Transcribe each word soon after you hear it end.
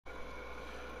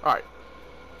Alright,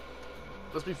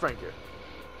 let's be frank here.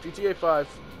 GTA 5,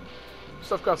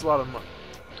 stuff costs a lot of money.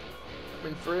 I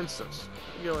mean, for instance,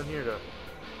 you go in here to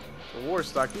war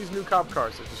stock, these new cop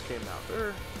cars that just came out,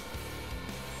 they're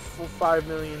for 5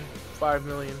 million, 5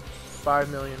 million, 5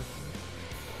 million,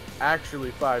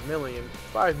 actually 5 million,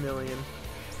 5 million,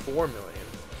 4 million.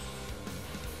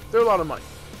 They're a lot of money.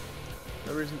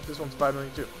 The reason this one's 5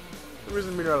 million too. The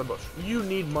reason being out of the bush. You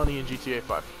need money in GTA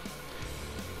 5.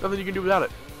 Nothing you can do without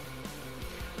it.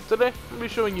 Today, I'm going to be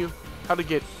showing you how to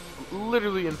get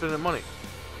literally infinite money.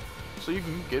 So you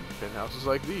can get penthouses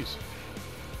like these.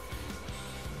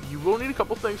 You will need a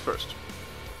couple things first.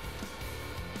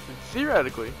 And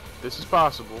theoretically, this is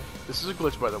possible. This is a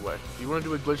glitch, by the way. If you want to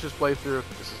do a glitchless playthrough,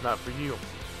 this is not for you.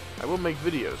 I will make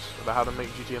videos about how to make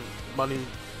GTA money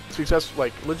successful,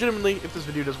 like legitimately, if this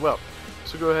video does well.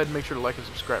 So go ahead and make sure to like and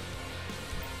subscribe.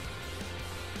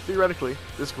 Theoretically,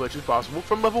 this glitch is possible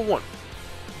from level 1,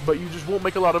 but you just won't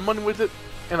make a lot of money with it,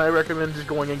 and I recommend just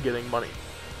going and getting money.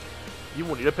 You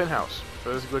will need a penthouse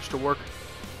for this glitch to work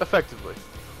effectively,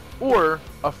 or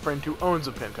a friend who owns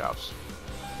a penthouse.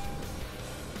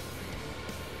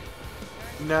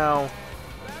 Now,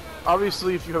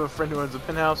 obviously, if you have a friend who owns a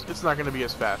penthouse, it's not going to be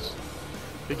as fast,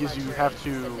 because you have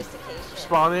to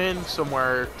spawn in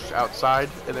somewhere just outside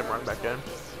and then run back in.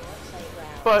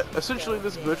 But essentially,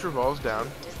 this glitch revolves down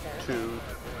to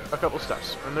a couple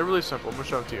steps, and they're really simple. I'm going to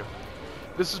show them to you.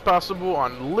 This is possible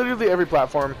on literally every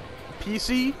platform.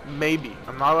 PC, maybe.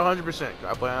 I'm not 100%.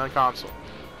 I play on a console.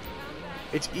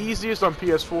 It's easiest on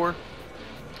Ps4,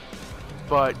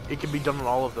 but it can be done on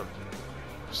all of them.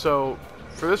 So,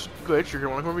 for this glitch, you're going to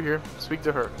want to come over here, speak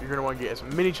to her. You're going to want to get as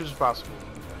many chips as possible.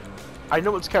 I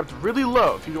know it's capped really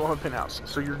low if you don't have a penthouse,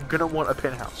 so you're going to want a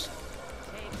penthouse.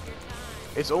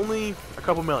 It's only a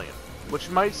couple million, which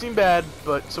might seem bad,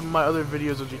 but some of my other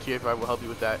videos of GTA 5 will help you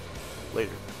with that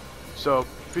later. So,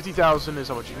 50,000 is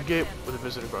how much you can get with a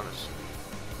visitor bonus.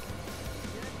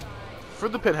 For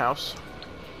the penthouse,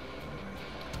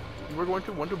 we're going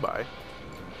to want to buy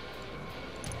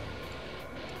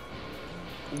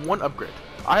one upgrade.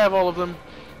 I have all of them,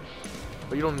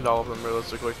 but you don't need all of them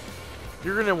realistically.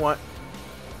 You're going to want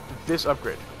this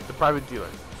upgrade, the private dealer.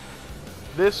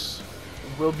 This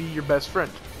will be your best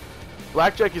friend.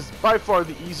 Blackjack is by far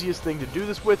the easiest thing to do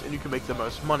this with, and you can make the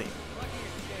most money.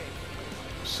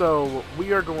 So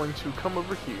we are going to come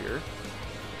over here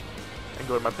and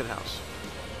go to my penthouse.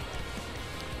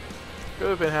 Go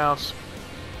to the penthouse.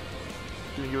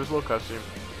 Gonna give us a little cutscene.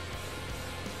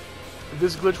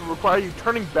 This glitch will require you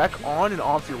turning back on and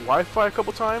off your Wi-Fi a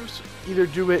couple times. Either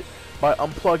do it by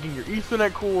unplugging your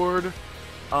Ethernet cord.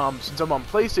 Since I'm on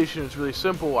PlayStation, it's really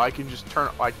simple. I can just go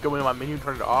into my menu and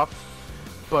turn it off.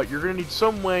 But you're gonna need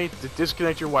some way to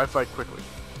disconnect your Wi-Fi quickly.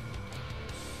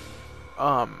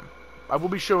 I will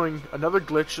be showing another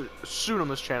glitch soon on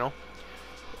this channel.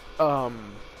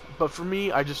 But for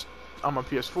me, I'm on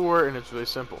PS4 and it's really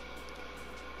simple.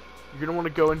 You're gonna want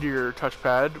to go into your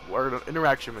touchpad or an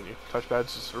interaction menu.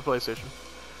 Touchpads is for PlayStation.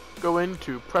 Go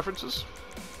into Preferences,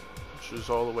 which is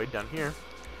all the way down here.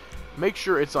 Make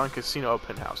sure it's on Casino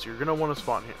Penthouse. You're gonna want to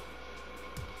spawn here.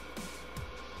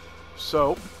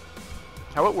 So,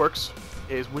 how it works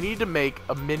is we need to make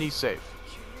a mini save.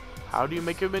 How do you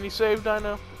make a mini save,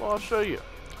 Dino? Well, I'll show you.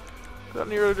 Go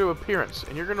down here to Appearance,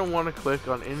 and you're gonna want to click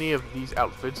on any of these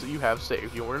outfits that you have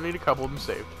saved. You're gonna need a couple of them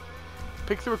saved.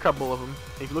 Pick through a couple of them.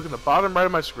 And if you look in the bottom right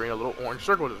of my screen, a little orange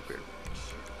circle has appeared.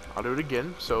 I'll do it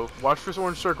again. So watch this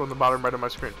orange circle in the bottom right of my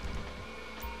screen.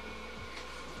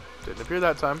 Didn't appear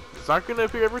that time. It's not going to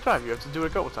appear every time. You have to do it a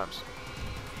couple times.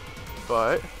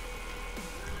 But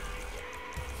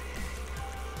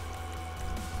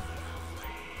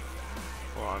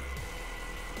hold on.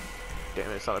 Damn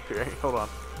it, it's not appearing. Hold on.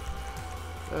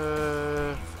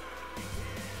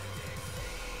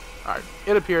 Alright,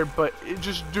 it appeared, but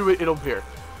just do it, it'll appear.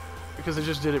 Because I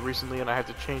just did it recently and I had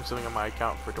to change something on my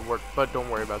account for it to work, but don't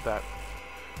worry about that.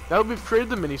 Now that we've created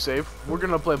the mini save, we're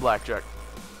gonna play blackjack.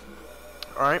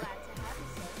 Alright?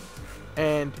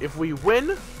 And if we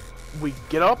win, we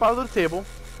get up out of the table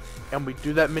and we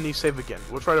do that mini save again.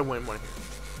 We'll try to win one here.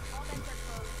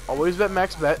 Always bet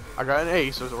max bet. I got an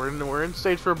ace, so we're in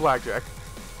stage for a blackjack.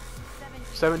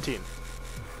 17.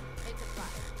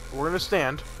 We're gonna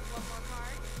stand.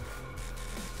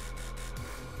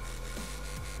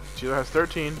 Sheila has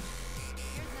 13,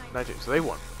 19, so they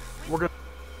won. We're gonna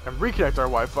reconnect our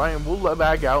Wi-Fi and we'll let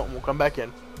back out and we'll come back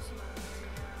in.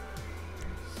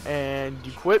 And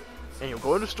you quit and you'll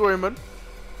go into story mode.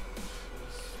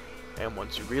 And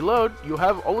once you reload, you'll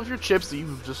have all of your chips that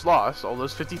you've just lost. All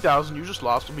those 50,000 you just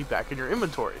lost will be back in your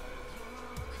inventory.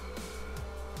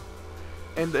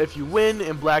 And if you win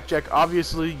in blackjack,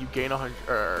 obviously you gain 100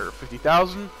 or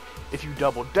 50,000. If you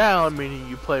double down, meaning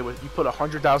you put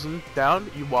 100,000 down,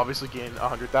 you obviously gain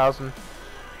 100,000.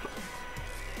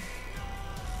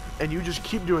 And you just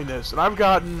keep doing this. And I've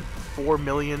gotten $4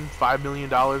 million, $5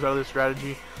 million out of this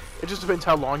strategy. It just depends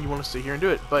how long you want to sit here and do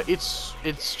it. But it's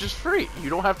just free. You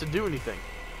don't have to do anything.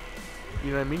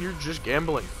 You know what I mean? You're just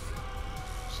gambling.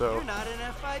 So you're not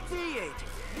an FIB agent.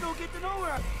 You don't get to know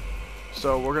where.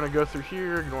 So we're gonna go through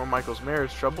here, ignore Michael's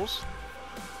marriage troubles.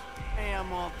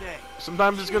 Am all day.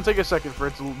 Sometimes it's gonna take a second for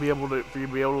you to be able to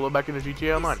load back into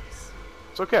GTA Online.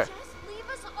 It's okay. Just leave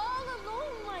us all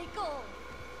alone, Michael.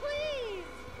 Please.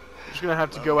 You're just gonna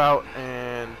have to go out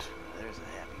and There's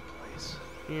a happy place.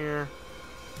 here.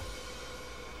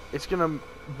 It's gonna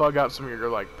bug out some of your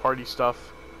like party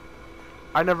stuff.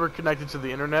 I never connected to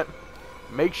the internet.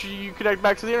 Make sure you connect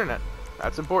back to the internet.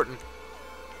 That's important.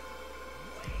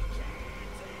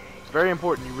 It's very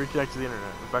important you reconnect to the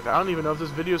internet. In fact, I don't even know if this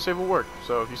video save will work.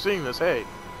 So if you're seeing this, hey,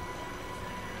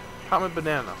 comment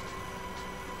banana.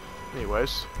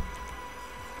 Anyways,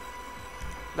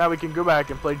 now we can go back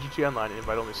and play GTA Online in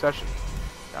invite-only session.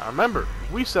 Now remember,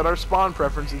 we set our spawn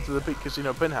preference into the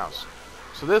casino penthouse.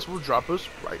 So this will drop us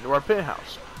right into our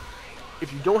penthouse.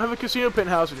 If you don't have a casino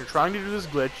penthouse and you're trying to do this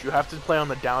glitch, you have to play on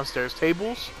the downstairs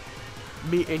tables.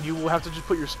 And you will have to just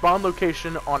put your spawn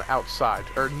location on outside,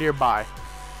 or nearby.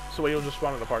 So you'll just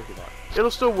spawn in the parking lot.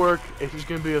 It'll still work, it's just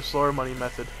going to be a slower money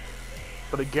method.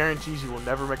 But it guarantees you will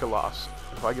never make a loss.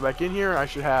 If I get back in here, I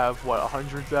should have, what,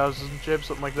 100,000 chips,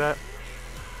 something like that?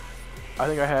 I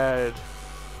think I had...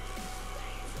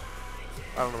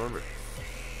 I don't remember.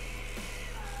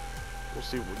 We'll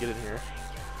see when we get in here.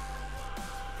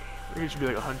 I think it should be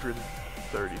like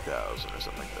 130,000 or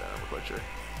something like that. I'm not quite sure.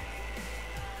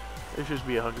 It should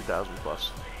be 100,000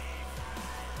 plus.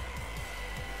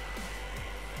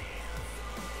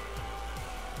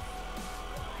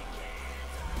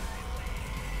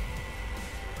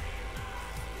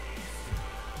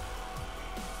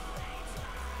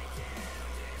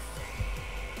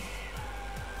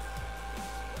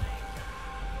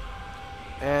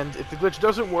 And if the glitch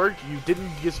doesn't work, you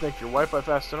didn't disconnect your Wi-Fi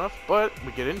fast enough, but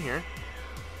we get in here.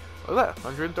 Look at that,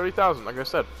 130,000, like I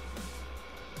said.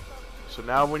 So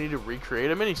now we need to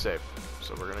recreate a mini save.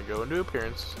 So we're gonna go into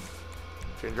appearance,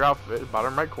 change our outfit,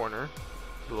 bottom right corner,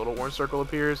 the little orange circle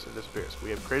appears and disappears. We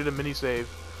have created a mini save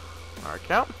on our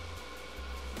account.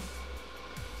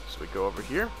 So we go over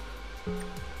here.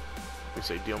 We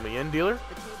say deal me in, dealer.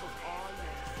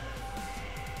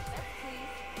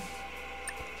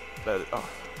 Bet, oh,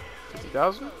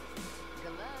 50,000.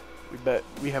 We bet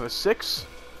we have a 6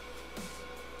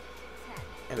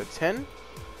 and a 10.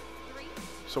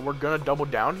 So we're gonna double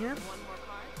down here.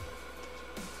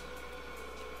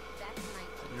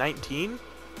 19,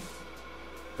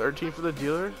 13 for the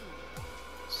dealer,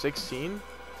 16.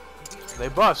 They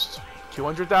bust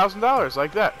 $200,000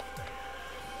 like that.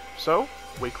 So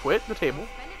we quit the table.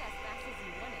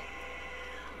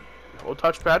 Hold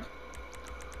touchpad.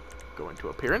 Go into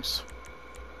appearance,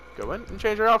 go in and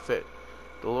change our outfit.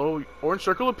 The little orange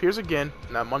circle appears again,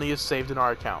 and that money is saved in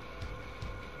our account.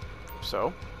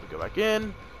 So, we go back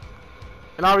in,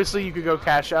 and obviously you could go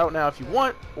cash out now if you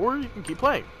want, or you can keep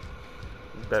playing.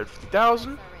 Bet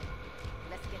 50,000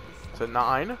 to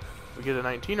 9. We get a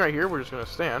 19 right here, we're just going to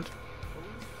stand.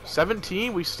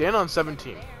 17, we stand on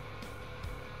 17.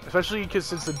 Especially because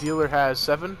since the dealer has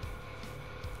 7.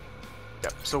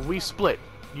 Yep, so we split.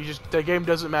 The game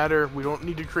doesn't matter. We don't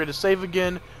need to create a save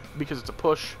again because it's a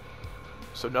push,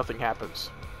 so nothing happens.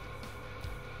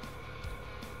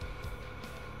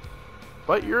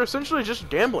 But you're essentially just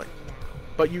gambling,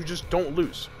 but you just don't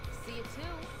lose.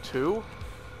 2,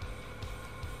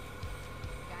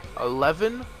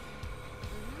 11.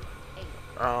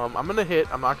 I'm gonna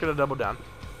hit. I'm not gonna double down.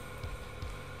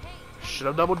 Should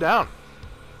have doubled down.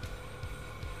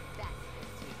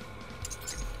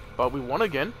 But we won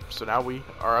again, so now we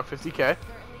are up 50k.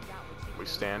 We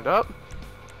stand up.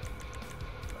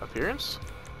 Appearance.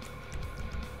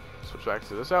 Switch back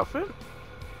to this outfit.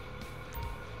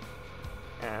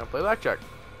 And play blackjack.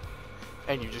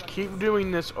 And you just keep doing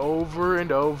this over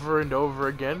and over and over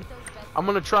again. I'm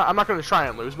not gonna try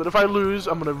and lose, but if I lose,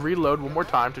 I'm gonna reload one more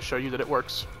time to show you that it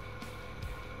works.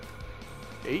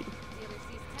 8,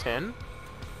 10.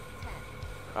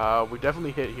 We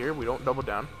definitely hit here. We don't double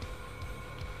down.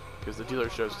 Because the dealer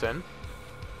shows 10.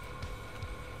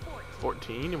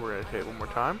 14, and we're gonna hit one more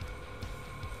time.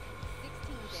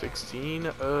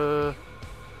 16,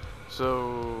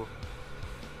 so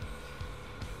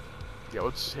yeah,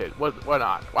 let's hit. Why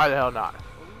not? Why the hell not?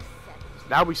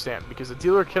 Now we stand, because the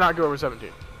dealer cannot go over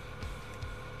 17.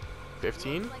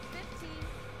 15? Like 15.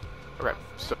 Okay,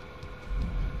 so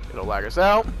it'll lag us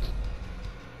out.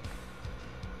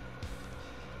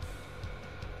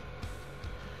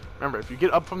 Remember, if you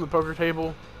get up from the poker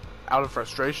table out of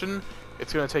frustration,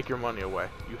 it's going to take your money away.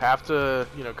 You have to,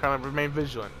 you know, kind of remain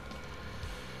vigilant.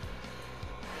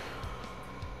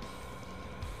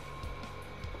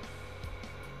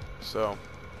 So,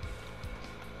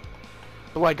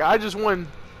 but like, I just won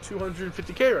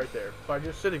 250K right there by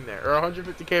just sitting there, or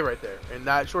 150K right there in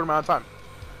that short amount of time.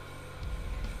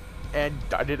 And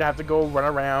I didn't have to go run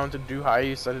around to do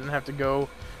heists. I didn't have to go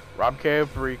rob Cayo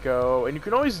Perico. And you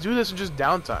can always do this in just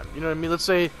downtime. You know what I mean? Let's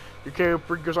say your Cayo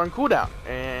Perico's on cooldown,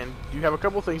 and you have a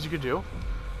couple things you could do.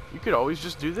 You could always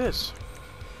just do this.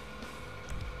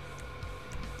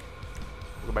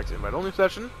 We'll go back to the invite only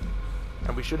session,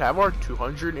 and we should have our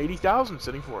 280,000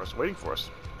 sitting for us, waiting for us.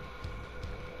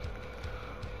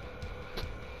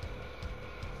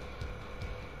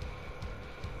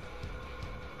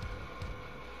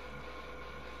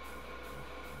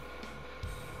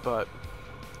 But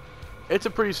it's a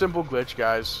pretty simple glitch,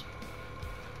 guys.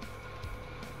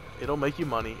 It'll make you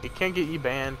money. It can't get you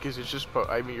banned because it's just,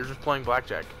 I mean, you're just playing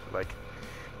blackjack. Like,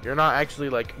 you're not actually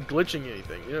like glitching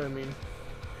anything. You know what I mean?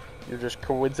 You're just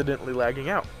coincidentally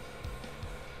lagging out.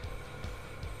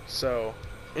 So,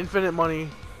 infinite money,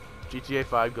 GTA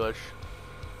 5 glitch.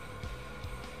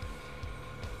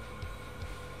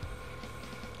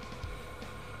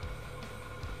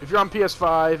 If you're on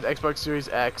PS5, Xbox Series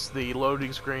X, the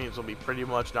loading screens will be pretty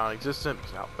much non-existent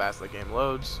because of how fast the game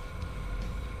loads.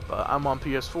 But I'm on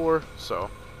PS4, so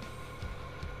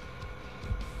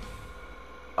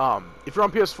if you're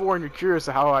on PS4 and you're curious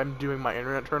to how I'm doing my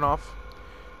internet turn off,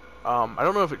 I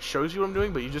don't know if it shows you what I'm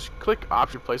doing, but you just click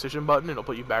Option PlayStation button and it'll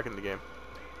put you back in the game.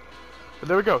 But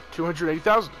there we go,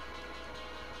 280,000.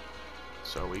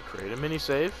 So we create a mini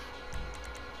save.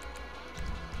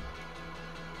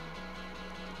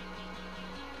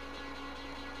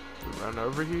 We run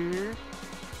over here.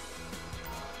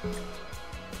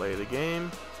 Play the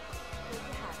game. Good to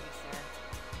have you, sir.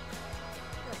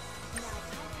 Good. Now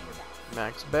time for your bet.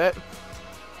 Max bet.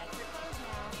 That's your close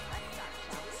now.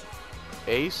 Let's start,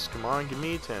 shall we? Ace, come on, give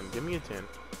me a 10. Give me a 10.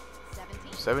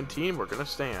 17. 17, we're gonna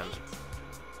stand.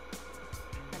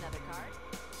 8. Another card.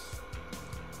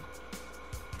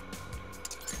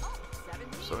 Oh,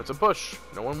 17. So it's a push.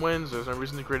 No one wins, there's no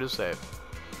reason to create a save.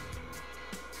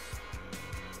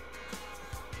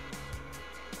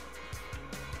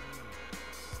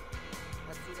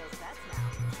 Let's see those bets now.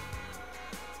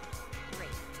 Great.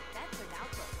 Bets are now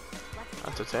closed.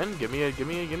 Let's That's a 10. Give me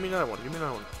another one. Give me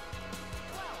another one.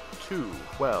 2,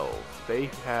 12. They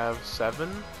have 7.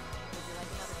 Would you like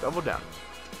another Double down.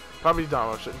 Probably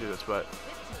Donald shouldn't do this, but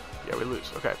 15. yeah, we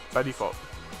lose. Okay, by default.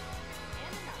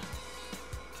 And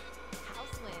enough.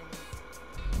 House wins.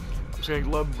 I'm just gonna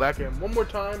load back in one more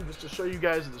time just to show you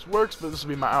guys that this works, but this will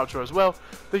be my outro as well.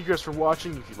 Thank you guys for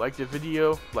watching. If you liked the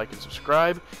video, like and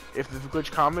subscribe. If the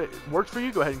glitch comment worked for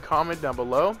you, go ahead and comment down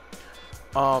below.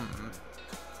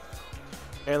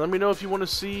 And let me know if you want to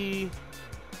see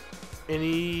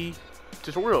any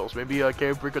tutorials, maybe a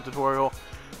Cayo Perico tutorial.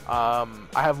 I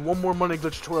have one more money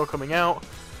glitch tutorial coming out,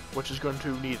 which is going to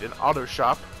need an auto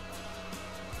shop.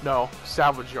 No,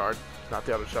 salvage yard, not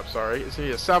the auto shop. Sorry, it's gonna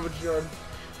need a salvage yard,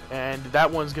 and that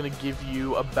one's gonna give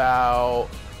you about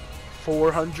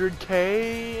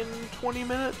 400K in 20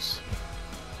 minutes.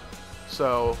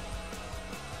 So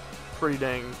pretty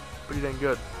dang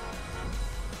good.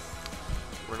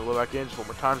 We're gonna load back in just one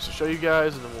more time just to show you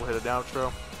guys, and then we'll hit an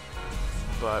outro.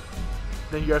 But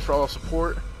thank you guys for all the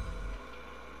support.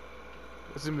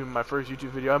 This is gonna be my first YouTube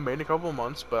video I've made in a couple of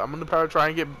months, but I'm gonna probably try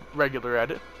and get regular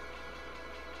at it.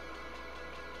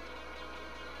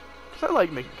 Cause I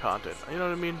like making content, you know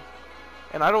what I mean?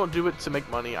 And I don't do it to make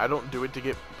money. I don't do it to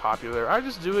get popular. I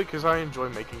just do it because I enjoy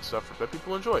making stuff that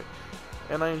people enjoy,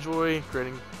 and I enjoy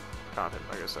creating content,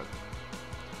 like I said.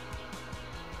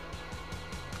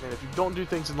 And if you don't do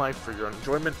things in life for your own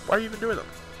enjoyment, why are you even doing them?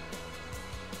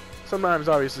 Sometimes,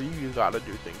 obviously, you gotta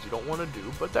do things you don't want to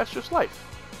do, but that's just life.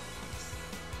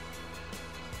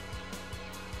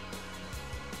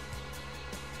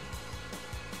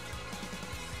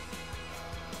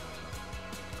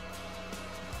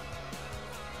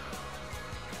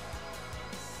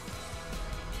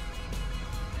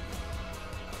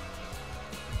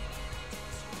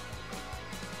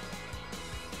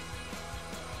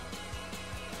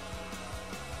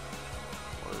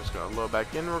 We're just gonna load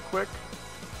back in real quick.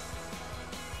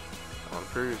 I'm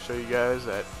here to show you guys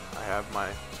that I have my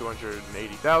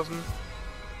 280,000. And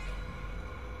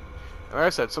like I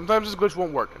said, sometimes this glitch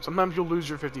won't work, and sometimes you'll lose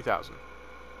your 50,000.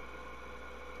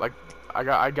 Like, I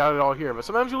got it all here. But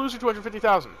sometimes you lose your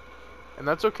 250,000, and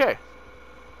that's okay.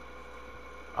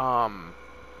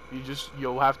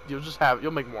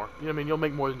 You'll make more. You know what I mean? You'll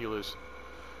make more than you lose.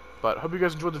 But hope you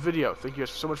guys enjoyed the video. Thank you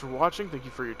guys so much for watching. Thank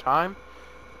you for your time.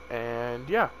 And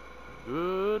yeah,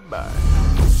 goodbye.